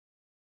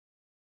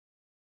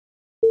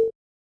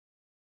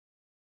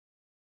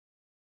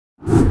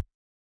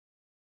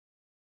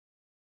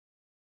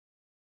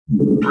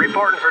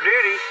Reporting for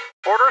duty.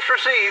 Orders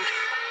received.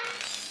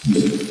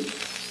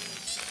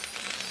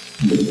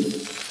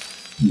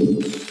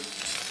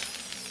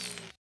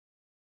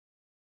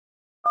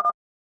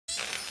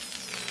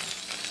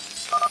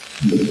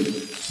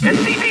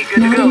 SCP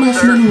good to go,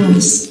 sir.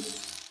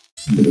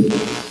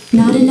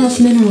 Not enough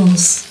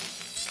minerals.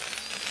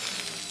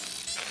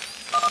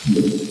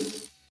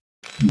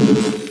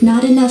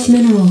 Not enough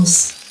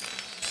minerals.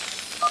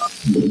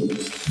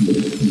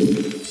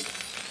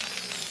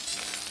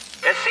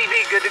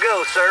 SCP good to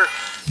go, sir.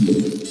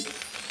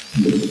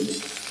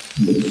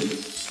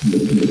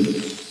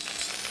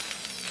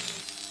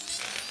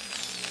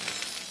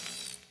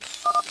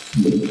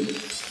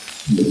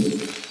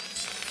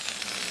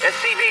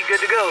 SCP good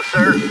to go,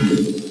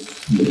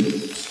 sir.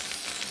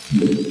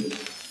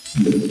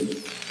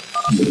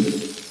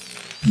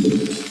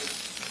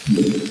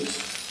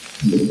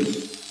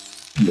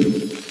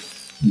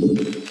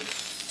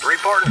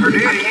 Reporting for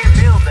duty. I can't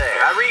build there.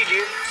 I read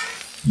you.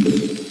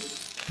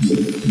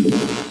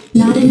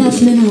 Not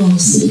enough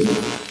minerals.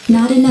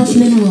 Not enough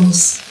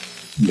minerals.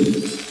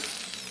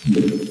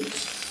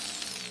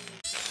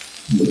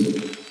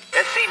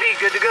 SCP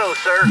good to go,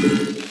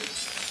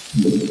 sir.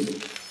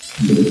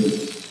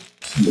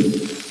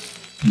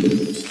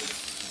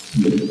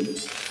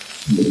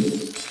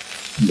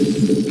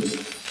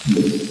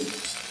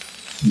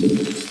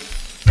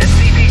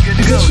 SCP good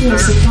to go, Additional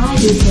sir. supply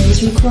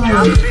depots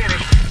required. Job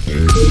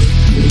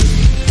finished.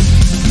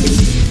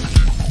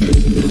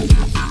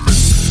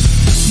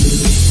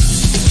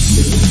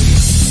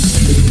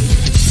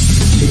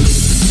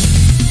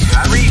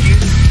 I read you.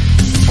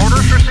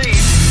 Orders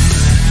received.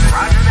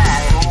 Roger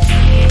that.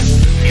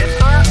 Yes,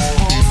 sir.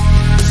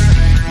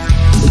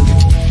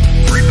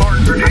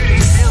 Reporting for duty.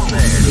 Still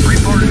there.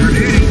 Reporting for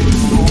duty.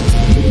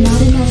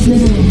 Not enough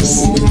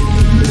minerals.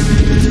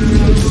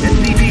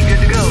 SCP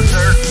good to go,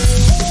 sir.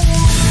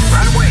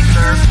 Right away,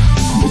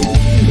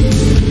 sir.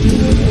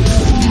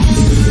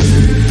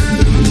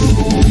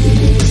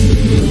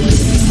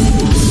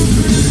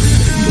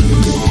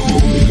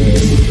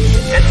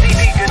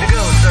 SCP good to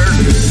go, sir.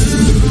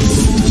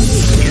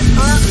 Yes,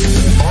 sir.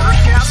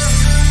 Orders, Captain.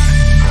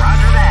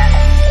 Roger that.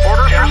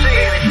 Orders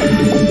received.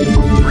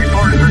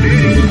 Reporting for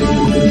duty.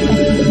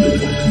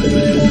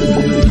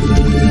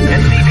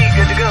 SCP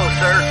good to go,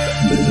 sir.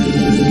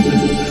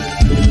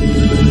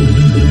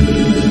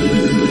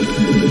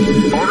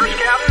 Orders,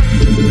 Captain.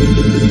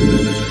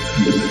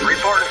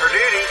 Reporting for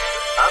duty.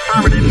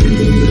 Affirmative.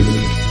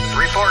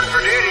 Reporting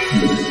for duty.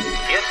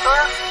 Yes,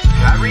 sir.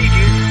 I read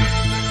you.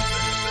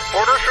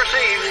 Orders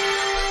received.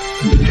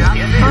 Job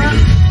yes, sir.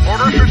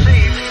 Orders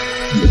received.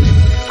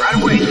 Right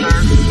away, sir.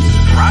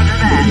 Roger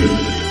that.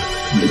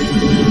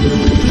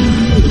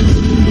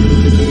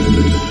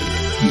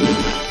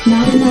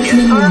 Not enough Yes,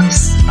 minerals.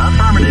 sir.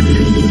 Affirmative.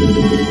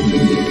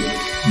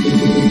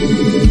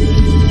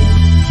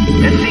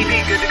 SCP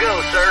good to go,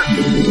 sir.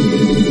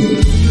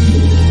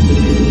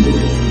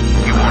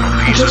 You want a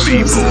piece of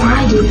me, Additional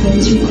supply boy?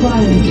 depots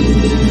required.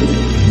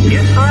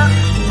 Yes, sir.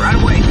 Right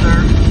away, sir.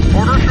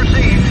 Orders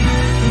received.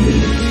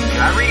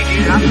 I read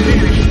you. I'm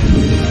finished.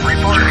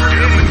 Reporting for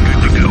duty.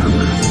 Good to go.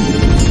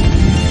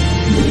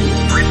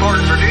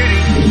 Reporting for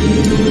duty.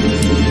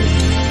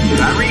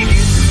 I read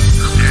you.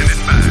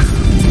 Standing by.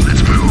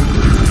 Let's move.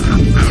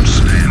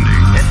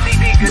 Outstanding.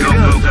 SCP good to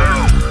go, sir.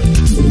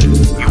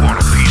 You want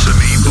a piece of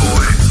me,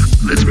 boy?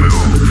 Let's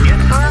move. Yes,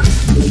 sir.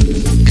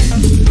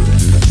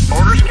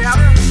 Orders,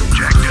 Captain.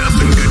 Jacked up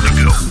and good to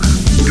go.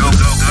 Go,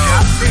 go, go.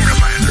 Job finished.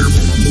 Commander.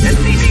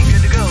 SCP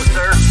good to go,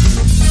 sir.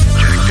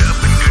 Jacked up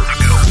and good to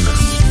go.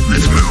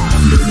 Let's move.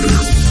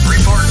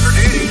 Reporting for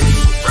duty.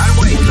 Right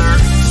away, sir.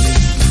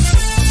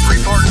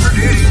 Reporting for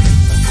duty.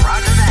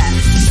 Roger that.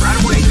 Right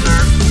away, sir.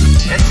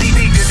 SCP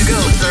good to go,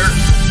 sir.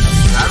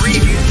 I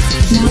read you.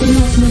 Not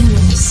enough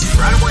minerals.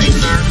 Right away,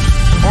 sir.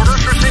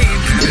 Orders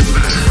received.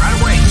 Right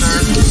away, sir.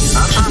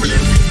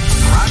 Affirmative.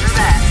 Roger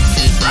that.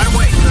 Right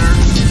away, sir.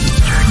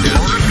 Jacked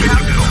up Orders, and good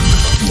to Captain. go.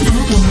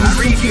 I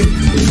read you.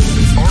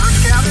 Orders,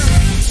 Captain.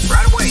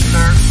 Right away,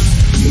 sir.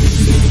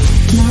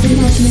 Not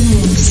enough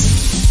minerals.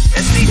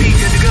 SCP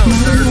good to go,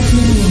 Not sir. enough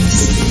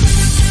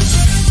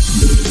minerals.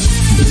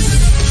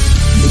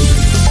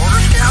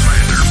 Orders, Captain.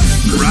 Commander.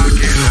 Rock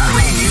and I roll.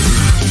 read you.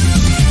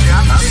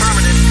 Job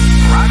affirmative.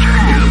 Roger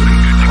that. Jacked up and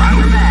good to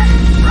Roger go. that.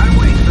 Right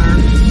away, sir.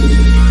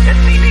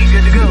 SCP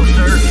good to go,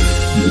 sir.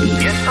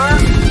 Yes, sir.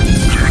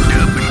 Jacked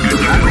up and good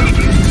to I go. read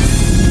you.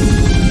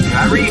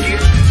 I read you.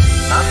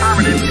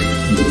 Affirmative.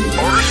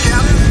 Orders,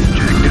 Captain.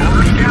 Jacked up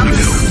Orders, and good Captain.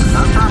 to go.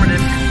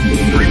 Affirmative.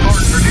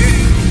 Reporting for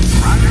duty.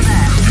 Roger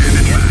that.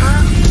 Yes, sir.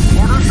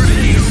 Orders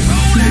received.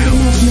 Not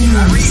enough I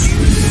minerals. read you.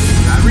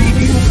 I read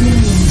Not you. enough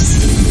minerals.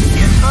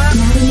 Yes, sir.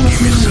 Not enough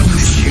minerals.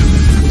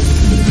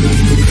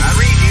 I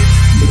read you.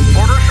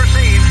 Orders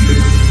received.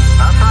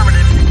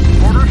 Affirmative.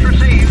 Orders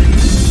received.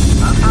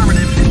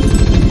 Affirmative.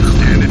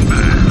 Standing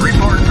by.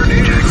 Reporting for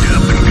duty. Jacked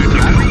up and good to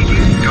I go. read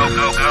you. Go,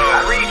 go, go.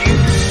 I read you.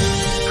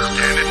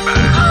 Standing by.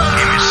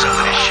 Give me some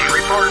of this shit.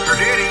 Reporting for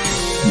duty.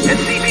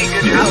 SCP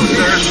good to go,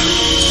 sir.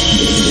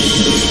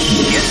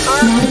 Yes, sir.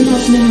 Not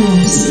enough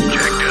minerals.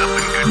 Checked up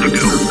and good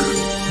to go.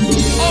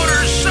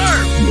 Orders, sir.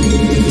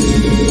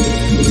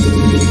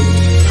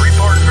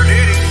 Reporting for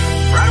duty.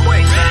 Right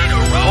away, sir. Ready to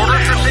roll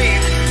Orders out.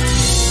 received.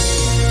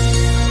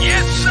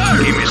 Yes, sir.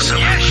 Give me some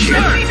yes, shit.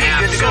 sir. SCV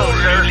good to go,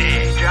 sir. Absolutely.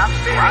 Job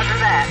finished. Roger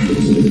that.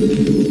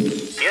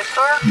 Yes,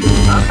 sir.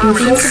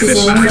 Forces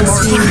are under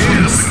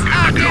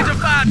attack.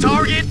 Identify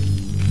target.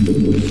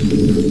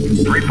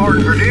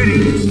 Reporting for duty.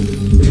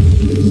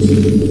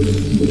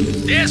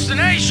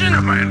 Destination.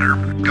 Commander,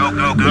 go,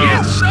 go, go.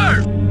 Yes,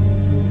 sir.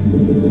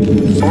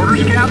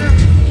 Orders, Captain.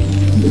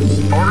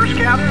 Orders,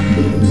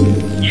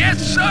 Captain. Yes,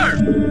 sir.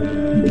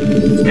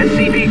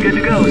 SCV good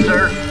to go,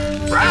 sir.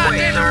 Right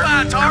away, sir.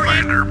 Identify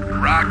target. Commander,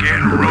 rock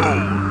and roll.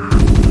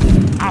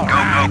 Go,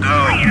 go, go.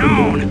 Bring it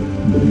on.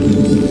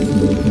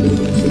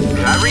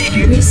 Did I read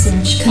you?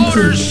 Research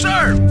Orders, complete.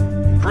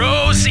 sir.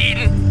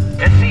 Proceeding.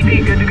 SCV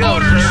good to go,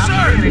 Orders, sir. I'm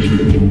sir.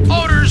 finished.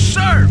 Orders,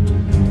 sir.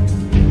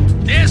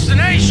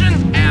 Destination?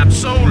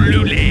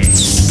 Absolutely.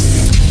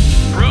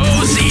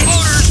 Proceed.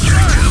 Orders,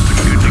 sir.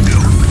 Good to go.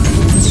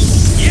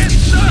 Yes,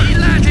 sir.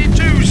 Delighted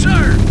to,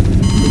 sir.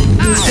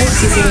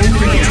 Forces are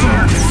under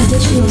attack.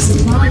 Additional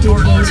supply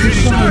depots Orders, sir.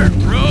 required.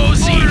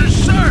 Proceed. Orders,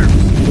 sir.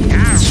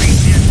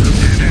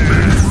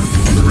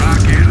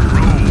 Rock and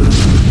roll.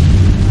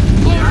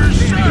 Orders,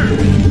 sir.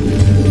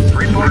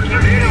 Reporting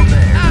for duty.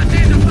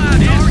 Identify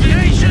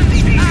destination.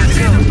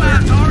 Identify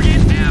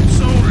target.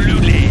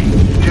 Absolutely.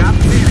 Job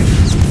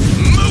finished.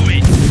 Move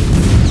it.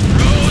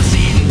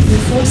 Proceed. The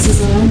forces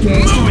are under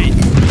Move attack. it.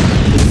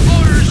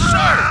 Orders,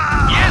 sir.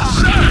 Yes,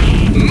 sir.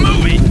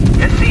 Move it.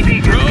 SCV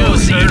good to go,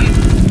 sir. Proceed.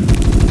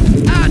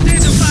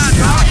 Identify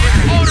target.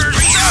 Orders,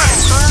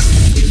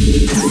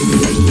 sir.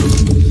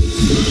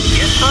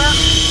 Yes, sir.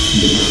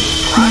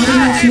 Not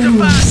enough Identify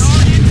minerals.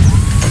 target.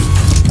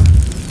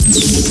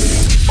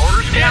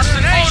 Orders,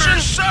 Captain. Destination,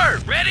 sir.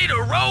 Ready to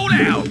roll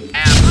out.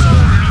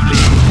 Absolutely.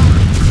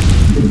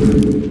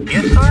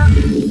 Yes, sir.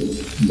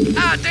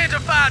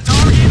 Identify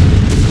target.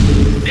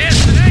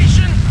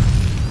 Destination.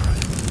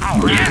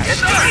 Yes,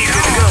 SCV sir.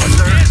 good to go,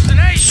 sir.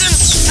 Destination.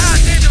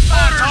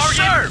 Identify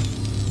target.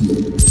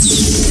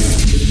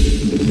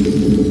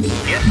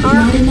 Yes, sir.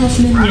 Not enough Yes,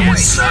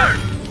 minerals. sir.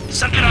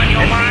 Something on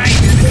your mind?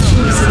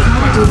 Additional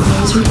supply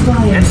depots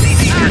required.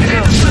 SCV good to go,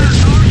 Identify sir.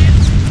 target.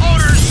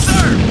 Orders,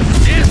 sir.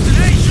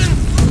 Destination.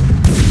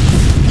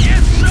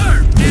 Yes, sir.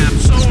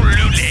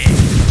 Absolutely.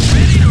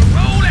 Ready to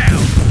roll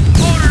out.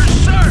 Orders,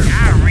 sir.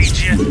 I read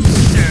you,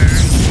 sir.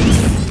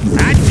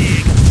 I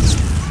dig.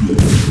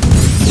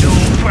 No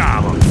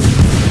problem.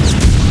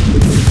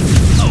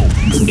 Oh,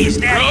 is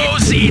that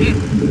proceeding?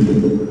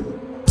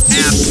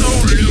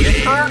 Absolutely.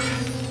 Yes, sir.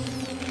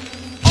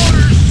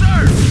 Orders,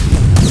 sir.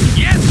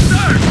 Yes,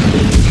 sir.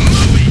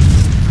 Move it.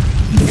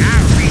 I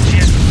read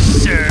you,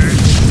 sir.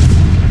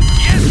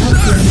 Yes, sir.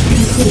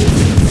 Upgrade complete.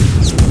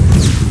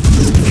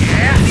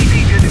 Yeah. SCV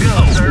good to go,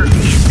 sir.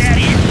 Is that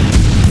it?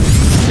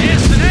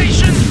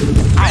 Destination?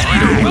 Ready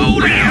to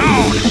roll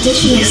out.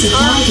 Additional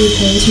supply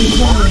depots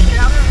required. Orders,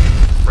 Captain.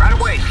 Right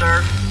away, sir.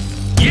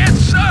 Yes,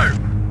 sir.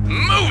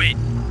 Move it.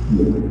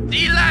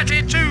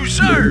 Delighted to,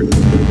 sir.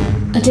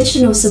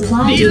 Additional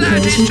supply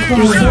Delighted depots to,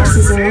 required. sir.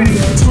 Forces are under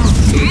attack.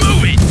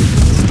 Move it.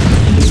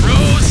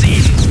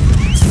 Proceed.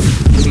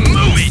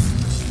 Move it.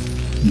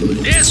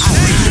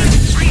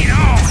 Destination. Bring it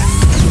on.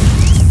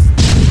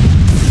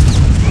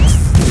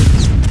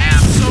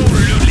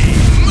 Absolutely.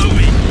 Move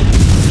it.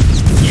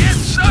 Yes,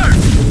 sir.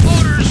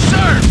 Orders,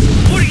 sir.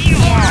 What are you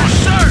orders,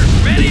 sir?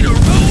 Ready to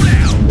roll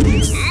out.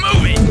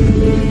 Move it.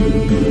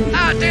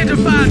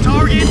 Identify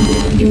target.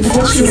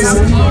 Additional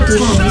supply Orders,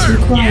 depots sir. Yes,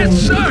 required.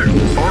 sir.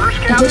 Orders,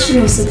 Captain.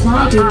 Additional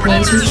supply depots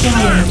Orders, sir.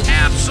 required.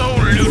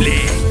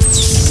 Absolutely.